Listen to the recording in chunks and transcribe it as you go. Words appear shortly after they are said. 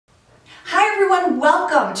everyone,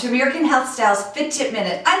 welcome to American Health Styles Fit Tip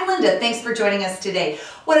Minute. I'm Linda, thanks for joining us today.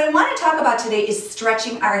 What I want to talk about today is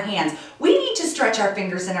stretching our hands. We need to stretch our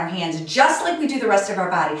fingers and our hands just like we do the rest of our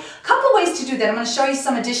body. A couple ways to do that. I'm going to show you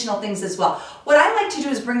some additional things as well. What I like to do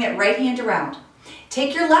is bring that right hand around.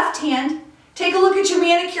 Take your left hand, take a look at your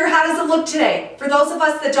manicure. How does it look today? For those of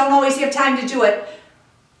us that don't always have time to do it,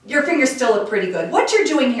 your fingers still look pretty good. What you're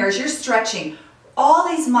doing here is you're stretching all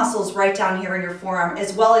these muscles right down here in your forearm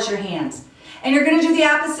as well as your hands. And you're going to do the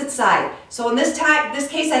opposite side. So in this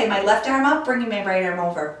case, I have my left arm up, bringing my right arm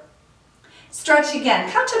over. Stretch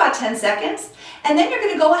again. Count to about 10 seconds. And then you're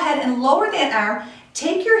going to go ahead and lower that arm.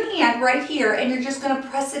 Take your hand right here and you're just going to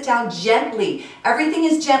press it down gently. Everything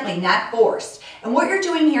is gently, not forced. And what you're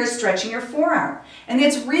doing here is stretching your forearm. And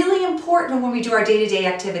it's really important when we do our day-to-day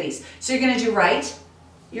activities. So you're going to do right.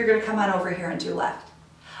 You're going to come on over here and do left.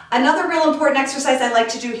 Another real important exercise I like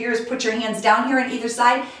to do here is put your hands down here on either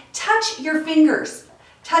side. Touch your fingers.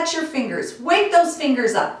 Touch your fingers. Wake those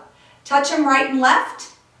fingers up. Touch them right and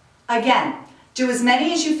left. Again, do as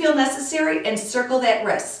many as you feel necessary and circle that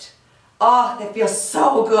wrist. Oh, that feels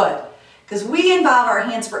so good because we involve our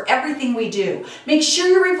hands for everything we do. Make sure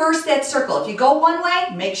you reverse that circle. If you go one way,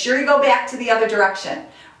 make sure you go back to the other direction.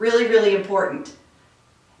 Really, really important.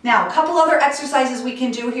 Now, a couple other exercises we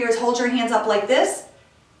can do here is hold your hands up like this.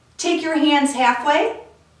 Take your hands halfway,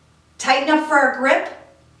 tighten up for our grip,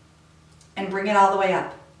 and bring it all the way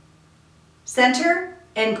up. Center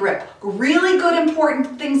and grip. Really good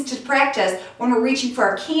important things to practice when we're reaching for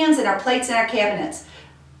our cans and our plates and our cabinets.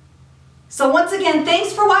 So once again,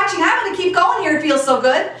 thanks for watching. I'm going to keep going here. It feels so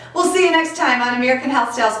good. We'll see you next time on American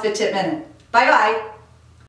Health Styles Fit Tip Minute. Bye-bye.